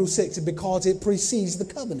 1 through 6? Because it precedes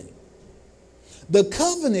the covenant. The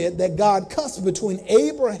covenant that God cuts between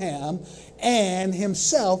Abraham and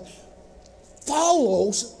himself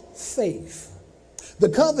follows faith. The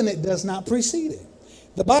covenant does not precede it.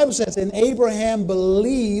 The Bible says, and Abraham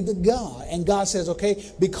believed God. And God says,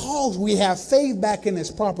 okay, because we have faith back in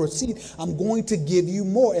its proper seat, I'm going to give you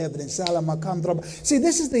more evidence. See,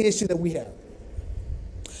 this is the issue that we have.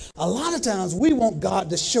 A lot of times we want God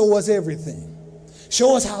to show us everything.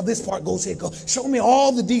 Show us how this part goes here. Show me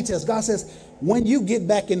all the details. God says, when you get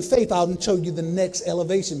back in faith, I'll show you the next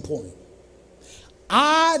elevation point.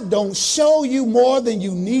 I don't show you more than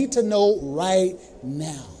you need to know right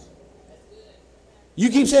now. You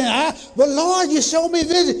keep saying, but Lord, you showed me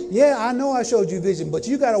vision. Yeah, I know I showed you vision, but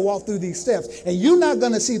you got to walk through these steps. And you're not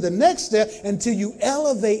going to see the next step until you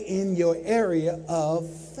elevate in your area of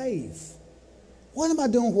faith. What am I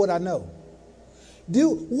doing with what I know?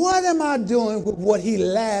 What am I doing with what he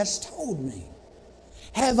last told me?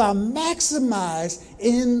 Have I maximized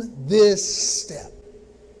in this step?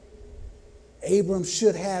 Abram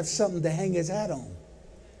should have something to hang his hat on.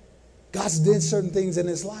 God's did certain things in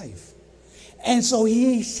his life. And so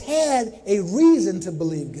he had a reason to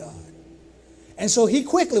believe God. And so he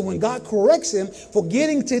quickly, when God corrects him for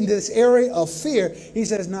getting to this area of fear, he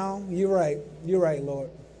says, no, you're right. You're right, Lord.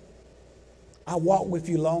 I walked with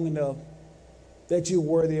you long enough that you're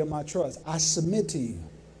worthy of my trust. I submit to you.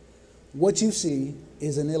 What you see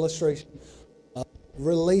is an illustration of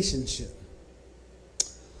relationship.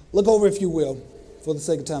 Look over, if you will, for the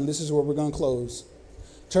sake of time. This is where we're going to close.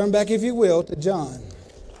 Turn back, if you will, to John.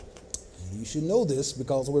 You should know this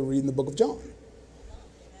because we're reading the book of John.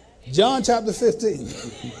 John chapter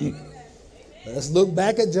 15. Let's look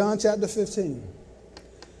back at John chapter 15.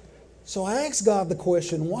 So I asked God the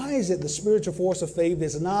question, why is it the spiritual force of faith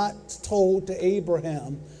is not told to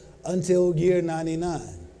Abraham until year 99?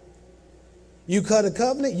 You cut a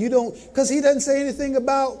covenant, you don't, because he doesn't say anything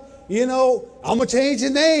about, I'm going to change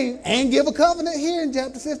your name and give a covenant here in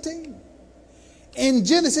chapter 15. In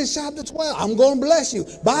Genesis chapter 12, I'm going to bless you.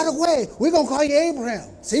 By the way, we're going to call you Abraham.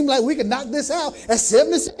 Seems like we can knock this out at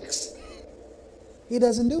 76. He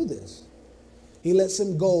doesn't do this. He lets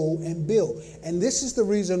him go and build. And this is the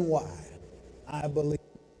reason why I believe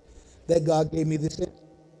that God gave me this.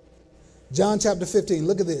 John chapter 15,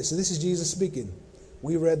 look at this. This is Jesus speaking.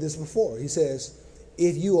 We read this before. He says,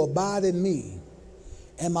 if you abide in me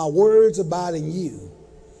and my words abide in you,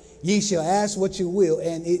 ye shall ask what you will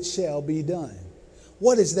and it shall be done.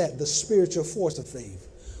 What is that? The spiritual force of faith.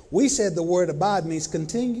 We said the word abide means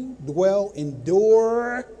continue, dwell,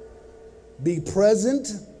 endure, be present,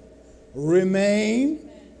 remain,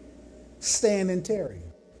 stand, and tarry.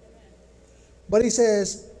 But he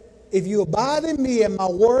says, if you abide in me and my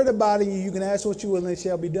word abide in you, you can ask what you will and it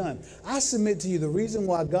shall be done. I submit to you the reason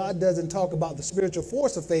why God doesn't talk about the spiritual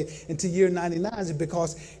force of faith until year 99 is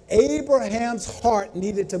because Abraham's heart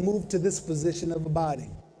needed to move to this position of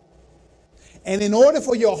abiding. And in order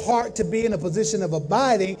for your heart to be in a position of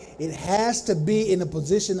abiding, it has to be in a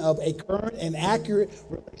position of a current and accurate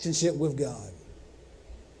relationship with God.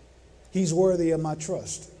 He's worthy of my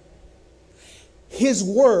trust. His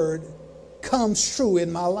word comes true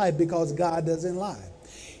in my life because God doesn't lie.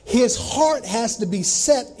 His heart has to be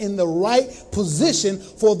set in the right position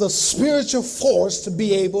for the spiritual force to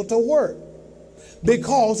be able to work.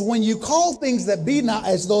 Because when you call things that be not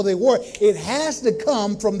as though they were, it has to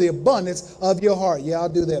come from the abundance of your heart. Yeah, I'll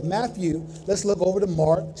do that. Matthew, let's look over to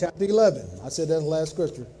Mark chapter 11. I said that's the last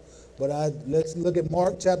scripture, but let's look at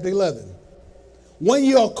Mark chapter 11. When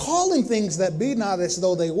you're calling things that be not as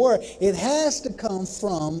though they were, it has to come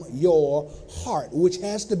from your heart, which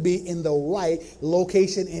has to be in the right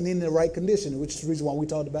location and in the right condition, which is the reason why we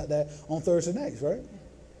talked about that on Thursday nights, right?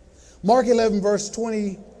 Mark 11, verse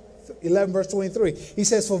 23. He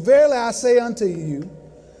says, for verily I say unto you,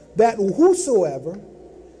 that whosoever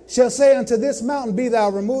shall say unto this mountain, be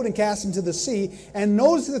thou removed and cast into the sea, and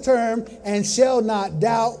notice the term, and shall not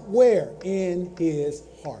doubt where? In his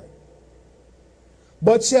heart.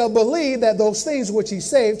 But shall believe that those things which he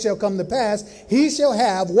saith shall come to pass, he shall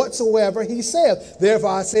have whatsoever he saith. Therefore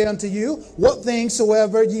I say unto you, what things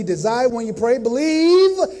soever ye desire when you pray,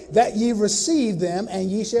 believe that ye receive them, and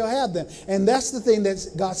ye shall have them. And that's the thing that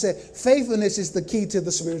God said, faithfulness is the key to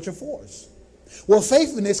the spiritual force. Well,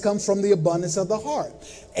 faithfulness comes from the abundance of the heart.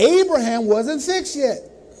 Abraham wasn't fixed yet.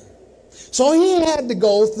 So he had to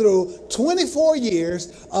go through 24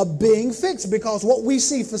 years of being fixed, because what we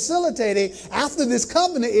see facilitating after this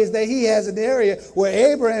covenant is that he has an area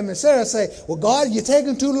where Abraham and Sarah say, well, God, you're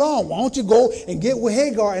taking too long. Why don't you go and get with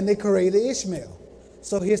Hagar? And they created Ishmael.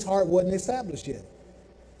 So his heart wasn't established yet.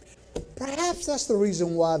 Perhaps that's the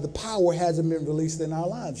reason why the power hasn't been released in our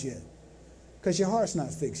lives yet, because your heart's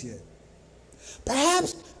not fixed yet.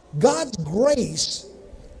 Perhaps God's grace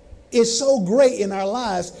is so great in our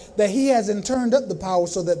lives that he hasn't turned up the power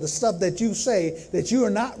so that the stuff that you say that you are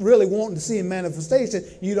not really wanting to see in manifestation,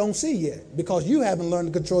 you don't see yet, because you haven't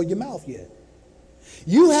learned to control your mouth yet.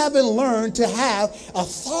 You haven't learned to have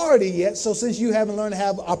authority yet. So since you haven't learned to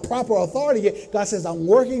have a proper authority yet, God says, I'm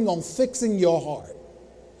working on fixing your heart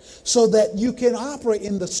so that you can operate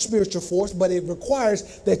in the spiritual force, but it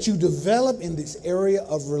requires that you develop in this area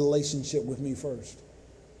of relationship with me first.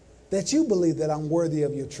 That you believe that I'm worthy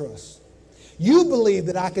of your trust. You believe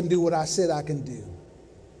that I can do what I said I can do.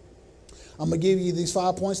 I'm going to give you these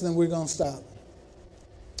 5 points and then we're going to stop.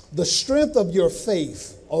 The strength of your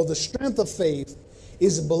faith, or the strength of faith,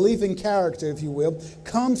 is a belief in character, if you will,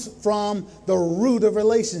 comes from the root of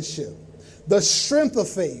relationship. The strength of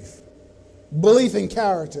faith, belief in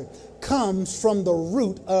character, comes from the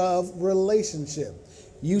root of relationship.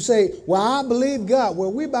 You say, well, I believe God.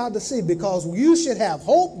 Well, we're about to see, because you should have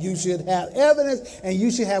hope, you should have evidence, and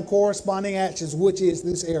you should have corresponding actions, which is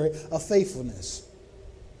this area of faithfulness.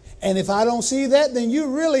 And if I don't see that, then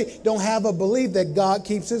you really don't have a belief that God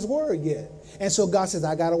keeps his word yet. And so God says,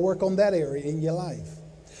 I got to work on that area in your life.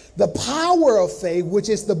 The power of faith, which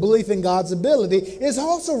is the belief in God's ability, is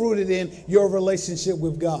also rooted in your relationship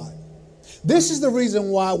with God. This is the reason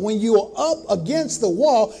why when you are up against the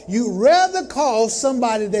wall, you rather call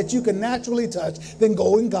somebody that you can naturally touch than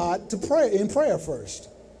go in God to pray in prayer first.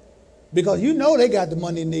 Because you know they got the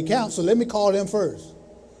money in the account, so let me call them first.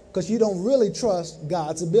 Because you don't really trust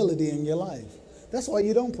God's ability in your life. That's why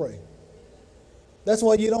you don't pray. That's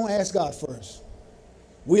why you don't ask God first.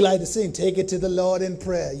 We like to sing, take it to the Lord in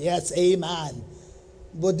prayer. Yes, amen.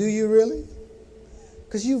 But do you really?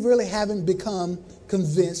 Because you really haven't become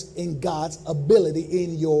convinced in God's ability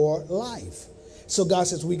in your life. So God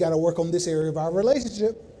says we got to work on this area of our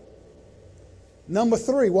relationship. Number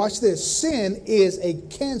 3, watch this. Sin is a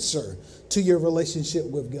cancer to your relationship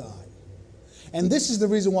with God. And this is the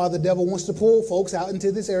reason why the devil wants to pull folks out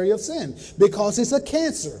into this area of sin. Because it's a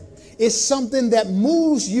cancer. It's something that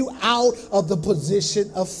moves you out of the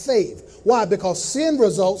position of faith. Why? Because sin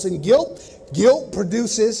results in guilt. Guilt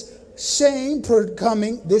produces shame,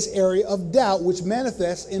 becoming this area of doubt, which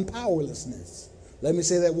manifests in powerlessness. Let me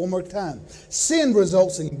say that one more time. Sin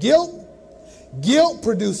results in guilt. Guilt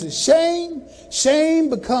produces shame. Shame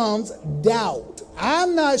becomes doubt.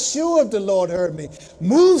 I'm not sure if the Lord heard me.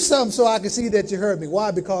 Move something so I can see that you heard me.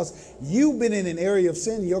 Why? Because you've been in an area of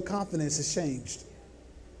sin. Your confidence is changed.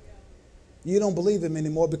 You don't believe him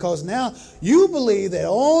anymore because now you believe that the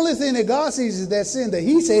only thing that God sees is that sin that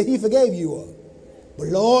he said he forgave you of. But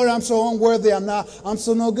Lord, I'm so unworthy. I'm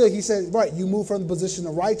so no good. He said, right, you moved from the position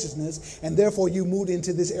of righteousness and therefore you moved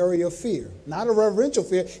into this area of fear. Not a reverential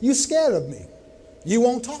fear. You're scared of me. You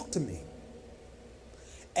won't talk to me.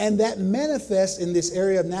 And that manifests in this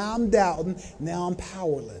area of now I'm doubting, now I'm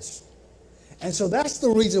powerless. And so that's the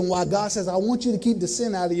reason why God says, I want you to keep the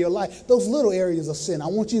sin out of your life. Those little areas of sin, I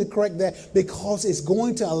want you to correct that because it's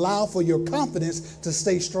going to allow for your confidence to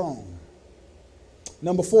stay strong.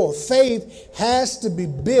 Number 4, faith has to be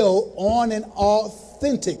built on an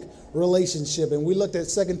authentic relationship. And we looked at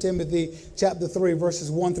 2 Timothy chapter 3,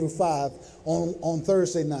 verses 1 through 5 on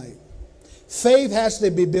Thursday night. Faith has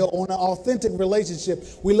to be built on an authentic relationship.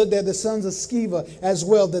 We looked at the sons of Sceva as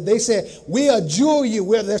well, that they said, we adjure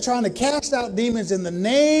you. They're trying to cast out demons in the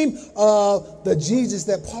name of the Jesus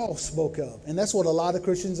that Paul spoke of. And that's what a lot of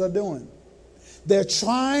Christians are doing. They're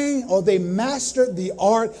trying, or they mastered the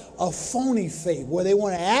art of phony faith, where they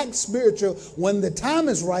want to act spiritual when the time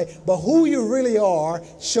is right, but who you really are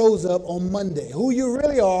shows up on Monday. Who you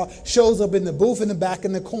really are shows up in the booth in the back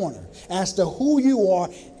in the corner as to who you are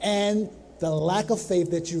and the lack of faith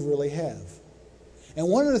that you really have. And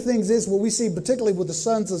one of the things is what we see particularly with the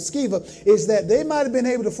sons of Sceva is that they might have been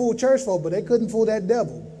able to fool church folk, but they couldn't fool that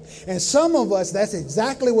devil. And some of us, that's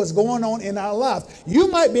exactly what's going on in our lives. You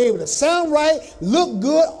might be able to sound right, look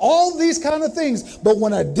good, all these kind of things. But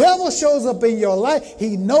when a devil shows up in your life,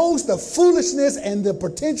 he knows the foolishness and the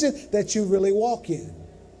pretension that you really walk in.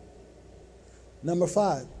 Number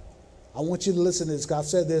 5, I want you to listen to this. I've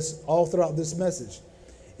said this all throughout this message.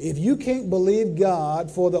 If you can't believe God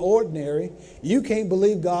for the ordinary, you can't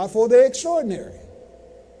believe God for the extraordinary.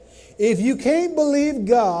 If you can't believe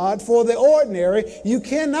God for the ordinary, you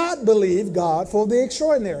cannot believe God for the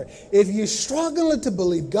extraordinary. If you're struggling to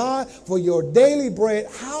believe God for your daily bread,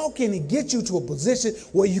 how can he get you to a position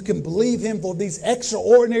where you can believe him for these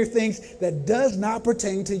extraordinary things that does not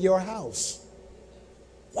pertain to your house?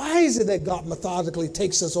 Why is it that God methodically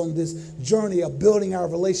takes us on this journey of building our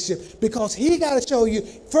relationship? Because he got to show you,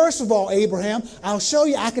 first of all, Abraham, I'll show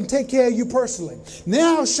you I can take care of you personally.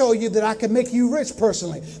 Now I'll show you that I can make you rich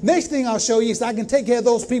personally. Next thing I'll show you is I can take care of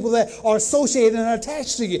those people that are associated and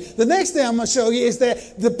attached to you. The next thing I'm going to show you is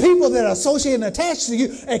that the people that are associated and attached to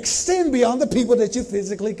you extend beyond the people that you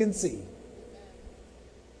physically can see.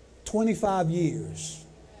 25 years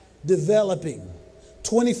developing,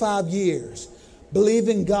 25 years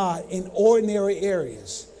believing God in ordinary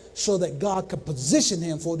areas so that God could position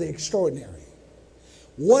him for the extraordinary.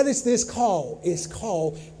 What is this called? It's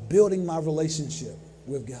called building my relationship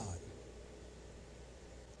with God.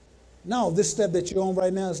 No, this step that you're on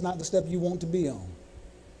right now is not the step you want to be on.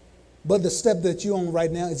 But the step that you're on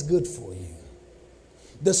right now is good for you.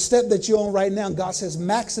 The step that you're on right now, God says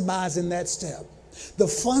maximize in that step. The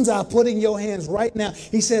funds I put in your hands right now,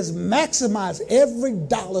 he says, maximize every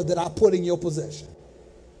dollar that I put in your possession.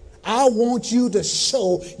 I want you to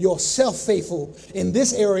show yourself faithful in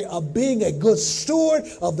this area of being a good steward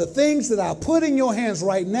of the things that I put in your hands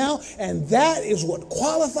right now. And that is what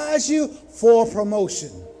qualifies you for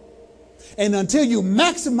promotion. And until you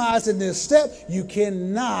maximize in this step, you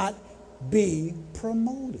cannot be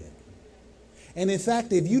promoted. And in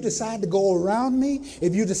fact, if you decide to go around me,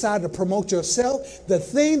 if you decide to promote yourself, the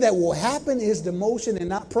thing that will happen is demotion and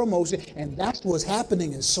not promotion. And that's what's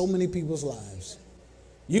happening in so many people's lives.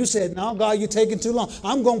 You said, no, God, you're taking too long.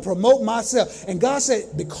 I'm going to promote myself. And God said,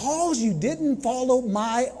 because you didn't follow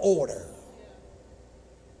my order,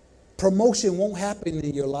 Promotion won't happen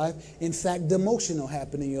in your life. In fact, demotion will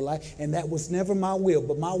happen in your life. And that was never my will.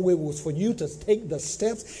 But my will was for you to take the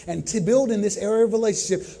steps and to build in this area of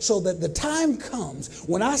relationship so that the time comes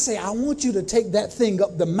when I say, I want you to take that thing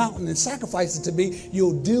up the mountain and sacrifice it to me,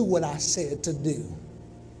 you'll do what I said to do.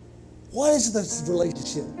 What is this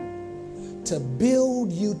relationship? To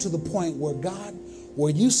build you to the point where God,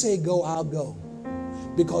 where you say go, I'll go.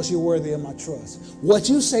 Because you're worthy of my trust. What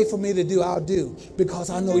you say for me to do, I'll do because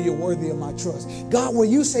I know you're worthy of my trust. God, where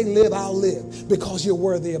you say live, I'll live because you're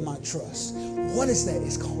worthy of my trust. What is that?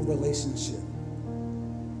 It's called relationship.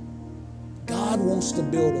 God wants to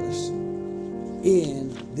build us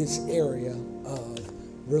in this area of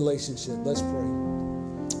relationship. Let's pray.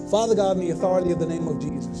 Father God, in the authority of the name of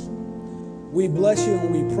Jesus, we bless you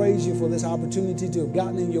and we praise you for this opportunity to have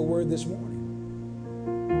gotten in your word this morning.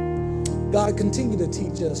 God, continue to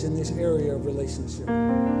teach us in this area of relationship.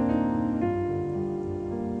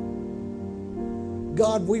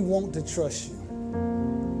 God, we want to trust you.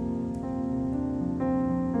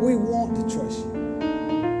 We want to trust you.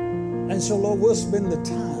 And so, Lord, we'll spend the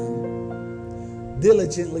time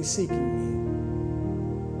diligently seeking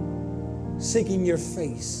you, seeking your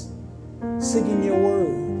face, seeking your word.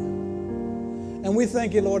 And we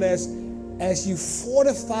thank you, Lord, as you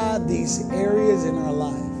fortify these areas in our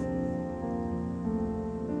life.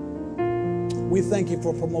 We thank you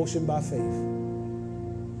for promotion by faith.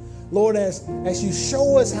 Lord, as you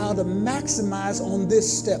show us how to maximize on this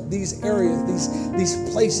step, these areas, these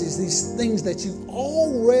places, these things that you've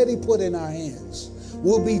already put in our hands,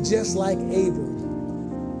 we'll be just like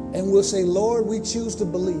Abram. And we'll say, Lord, we choose to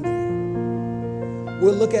believe you.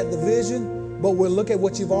 We'll look at the vision, but we'll look at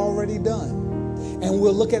what you've already done. And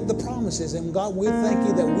we'll look at the promises. And God, we thank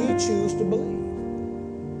you that we choose to believe.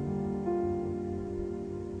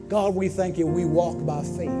 God, we thank you we walk by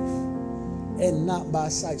faith and not by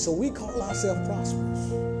sight. So we call ourselves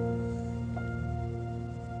prosperous.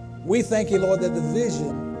 We thank you, Lord, that the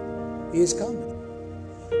vision is coming.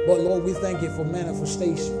 But Lord, we thank you for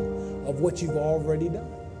manifestation of what you've already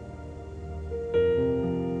done.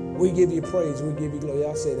 We give you praise. We give you glory.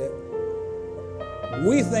 I'll say that.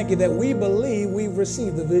 We thank you that we believe we've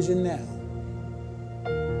received the vision now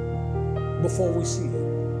before we see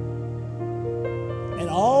it. And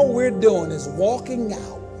all we're doing is walking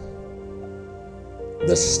out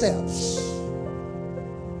the steps.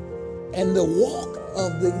 And the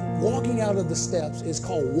walking out of the steps is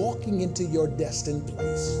called walking into your destined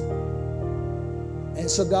place. And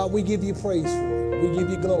so, God, we give you praise for it. We give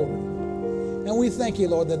you glory. And we thank you,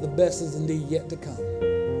 Lord, that the best is indeed yet to come.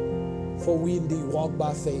 For we indeed walk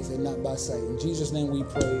by faith and not by sight. In Jesus' name we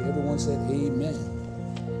pray. Everyone said amen.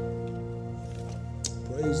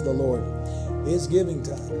 Praise the Lord. It's giving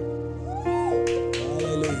time.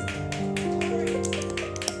 Hallelujah.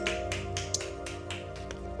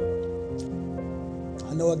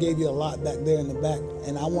 I know I gave you a lot back there in the back,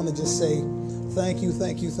 and I want to just say thank you,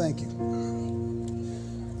 thank you, thank you.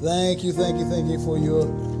 Thank you, thank you, thank you for your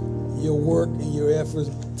work and your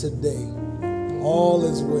efforts today. All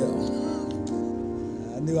is well.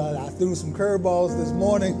 I knew I threw some curveballs this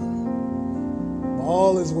morning.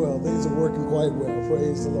 All is well. Things are working quite well.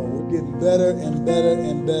 Praise the Lord. We're getting better and better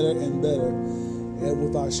and better and better. And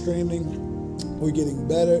with our streaming, we're getting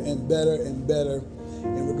better and better and better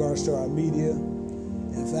in regards to our media.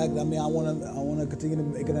 In fact, I want to continue to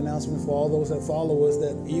make an announcement for all those that follow us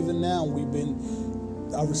that even now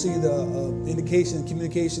I received an indication,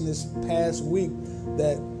 communication this past week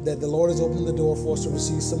that the Lord has opened the door for us to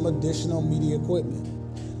receive some additional media equipment.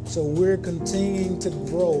 So we're continuing to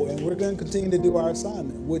grow, and we're going to continue to do our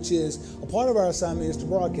assignment, which is a part of our assignment is to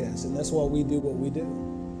broadcast, and that's why we do what we do.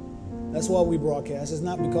 That's why we broadcast. It's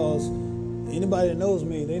not because anybody that knows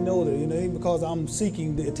me, they know that, it ain't because I'm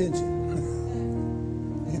seeking the attention.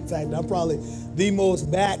 In fact, I'm probably the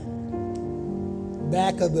most back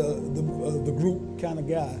of the group kind of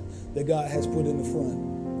guy that God has put in the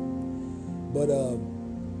front. But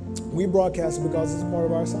we broadcast because it's a part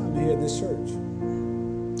of our assignment here at this church.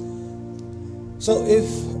 So if,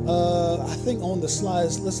 I think on the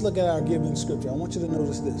slides, let's look at our giving scripture. I want you to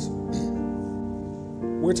notice this.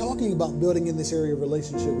 We're talking about building in this area of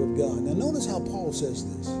relationship with God. Now notice how Paul says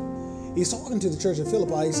this. He's talking to the church of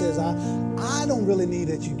Philippi. He says, I don't really need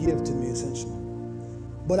that you give to me, essentially.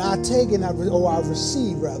 But I take and I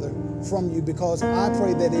receive from you because I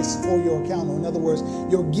pray that it's for your account. Or in other words,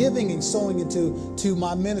 your giving and sowing into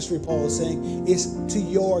my ministry, Paul is saying, is to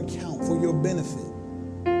your account, for your benefit.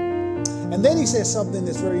 And then he says something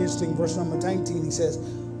that's very interesting. Verse number 19, he says,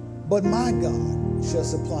 but my God shall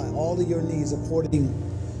supply all of your needs according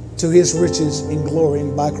to his riches in glory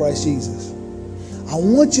by Christ Jesus. I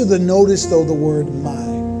want you to notice, though, the word my.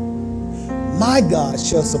 My God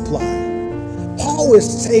shall supply. Paul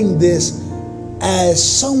is saying this as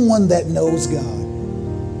someone that knows God.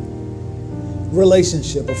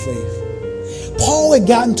 Relationship of faith. Paul had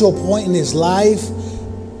gotten to a point in his life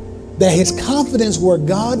that his confidence where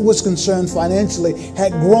God was concerned financially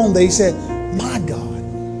had grown. They said, my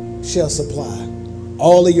God shall supply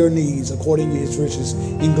all of your needs according to his riches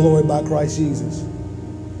in glory by Christ Jesus.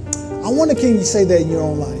 I wonder, can you say that in your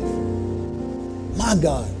own life? My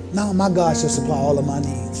God. Now my God shall supply all of my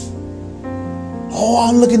needs. Oh,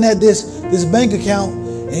 I'm looking at this bank account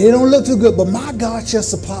and it don't look too good, but my God shall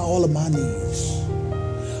supply all of my needs.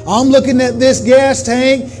 I'm looking at this gas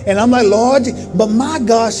tank and I'm like, Lord, but my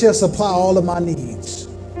God shall supply all of my needs.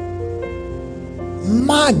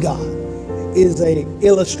 My God is an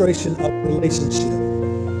illustration of relationship.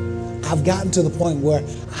 I've gotten to the point where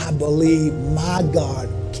I believe my God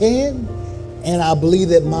can, and I believe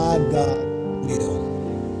that my God will.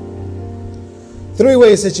 3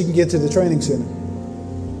 ways that you can get to the training center.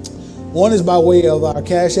 One is by way of our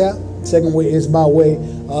Cash App. Second way is by way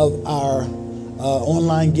of our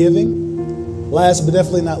online giving. Last but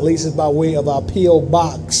definitely not least is by way of our P.O.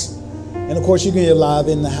 Box. And of course, you can get live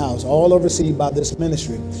in the house, all overseen by this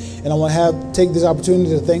ministry. And I want to take this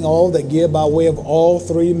opportunity to thank all that give by way of all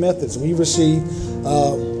 3 methods. We receive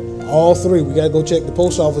all 3. We got to go check the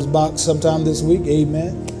post office box sometime this week.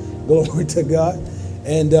 Amen. Glory to God.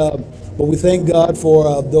 And but we thank God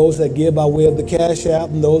for those that give by way of the Cash App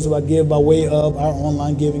and those that give by way of our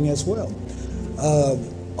online giving as well.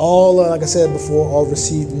 All, like I said before, are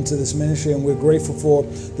received into this ministry, and we're grateful for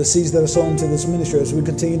the seeds that are sown into this ministry as we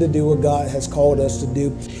continue to do what God has called us to do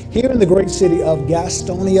here in the great city of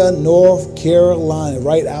Gastonia, North Carolina,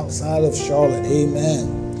 right outside of Charlotte.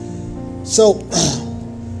 Amen. So,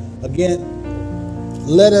 again,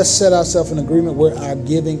 let us set ourselves in agreement where our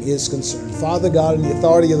giving is concerned. Father God, in the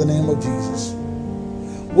authority of the name of Jesus,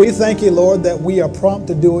 we thank you, Lord, that we are prompt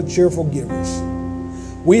to do it, cheerful givers.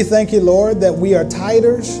 We thank you, Lord, that we are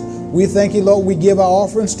tithers. We thank you, Lord, we give our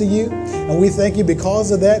offerings to you. And we thank you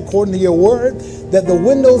because of that, according to your word, that the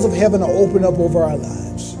windows of heaven are open up over our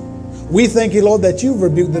lives. We thank you, Lord, that you've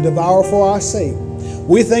rebuked the devourer for our sake.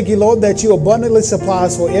 We thank you, Lord, that you abundantly supply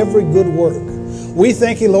us for every good work. We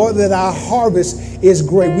thank you, Lord, that our harvest is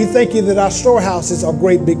great. We thank you that our storehouses are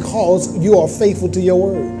great because you are faithful to your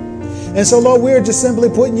word. And so, Lord, we're just simply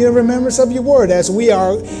putting you in remembrance of your word as we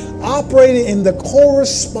are operating in the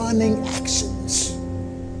corresponding actions.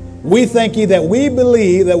 We thank you that we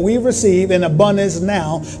believe that we receive in abundance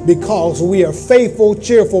now because we are faithful,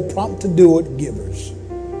 cheerful, prompt to do it givers.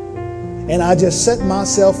 And I just set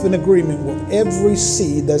myself in agreement with every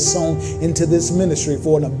seed that's sown into this ministry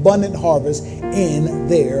for an abundant harvest in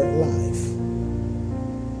their life.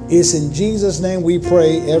 It's in Jesus' name we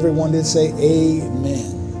pray. Everyone did say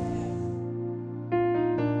amen.